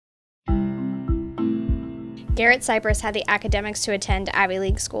Garrett Cyprus had the academics to attend Ivy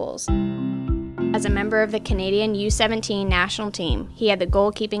League schools. As a member of the Canadian U17 national team, he had the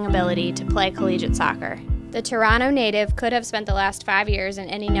goalkeeping ability to play collegiate soccer. The Toronto native could have spent the last 5 years in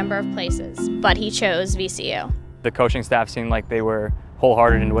any number of places, but he chose VCU. The coaching staff seemed like they were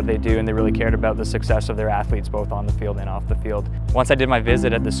wholehearted in what they do, and they really cared about the success of their athletes both on the field and off the field. Once I did my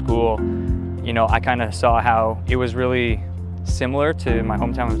visit at the school, I kind of saw how it was really similar to my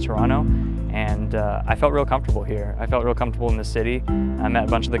hometown of Toronto, and I felt real comfortable here. I felt real comfortable in the city. I met a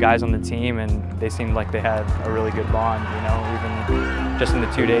bunch of the guys on the team, and they seemed like they had a really good bond, even just in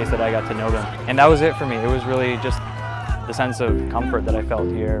the 2 days that I got to know them. And that was it for me. It was really just the sense of comfort that I felt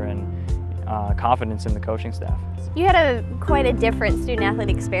here and confidence in the coaching staff. You had quite a different student-athlete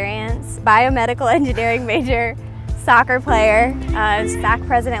experience. Biomedical engineering major, soccer player, SAC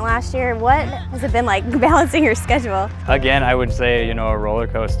president last year. What has it been like balancing your schedule? Again, I would say, a roller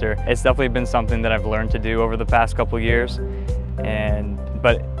coaster. It's definitely been something that I've learned to do over the past couple years,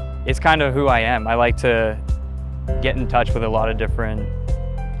 but it's kind of who I am. I like to get in touch with a lot of different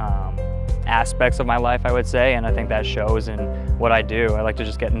aspects of my life, I would say, and I think that shows in what I do. I like to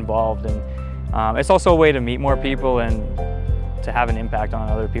just get involved, and it's also a way to meet more people and to have an impact on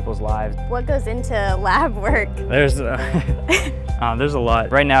other people's lives. What goes into lab work? There's a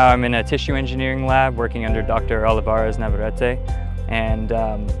lot. Right now I'm in a tissue engineering lab working under Dr. Olivares Navarrete, and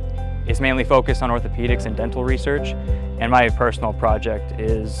it's mainly focused on orthopedics and dental research. And my personal project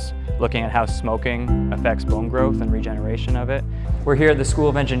is looking at how smoking affects bone growth and regeneration of it. We're here at the School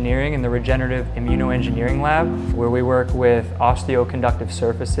of Engineering in the Regenerative Immunoengineering Lab, where we work with osteoconductive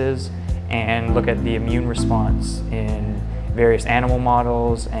surfaces and look at the immune response in various animal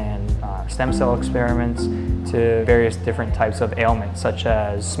models and stem cell experiments to various different types of ailments, such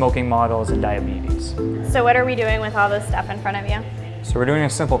as smoking models and diabetes. So what are we doing with all this stuff in front of you? So we're doing a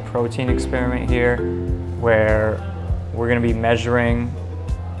simple protein experiment here where we're going to be measuring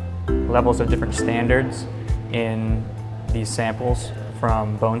levels of different standards in these samples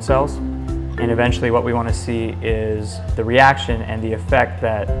from bone cells. And eventually what we want to see is the reaction and the effect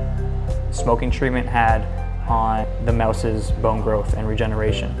that smoking treatment had on the mouse's bone growth and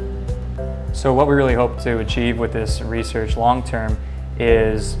regeneration. So what we really hope to achieve with this research long term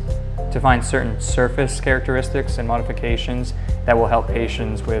is to find certain surface characteristics and modifications that will help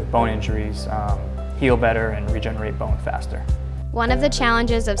patients with bone injuries heal better and regenerate bone faster. One of the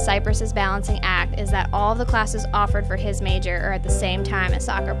challenges of Cyprus's balancing act is that all of the classes offered for his major are at the same time as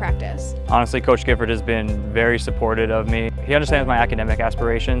soccer practice. Honestly, Coach Gifford has been very supportive of me. He understands my academic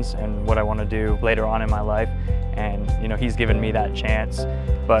aspirations and what I want to do later on in my life, and he's given me that chance,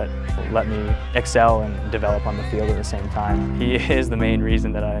 but let me excel and develop on the field at the same time. He is the main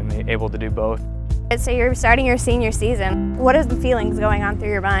reason that I'm able to do both. So you're starting your senior season. What are the feelings going on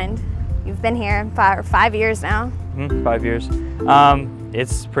through your mind? You've been here for 5 years now. 5 years.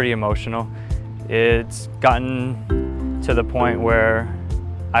 It's pretty emotional. It's gotten to the point where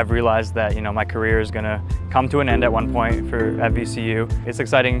I've realized that my career is going to come to an end at one point at VCU. It's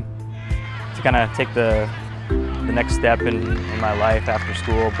exciting to kind of take the next step in my life after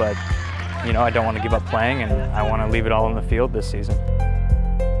school, but I don't want to give up playing, and I want to leave it all on the field this season.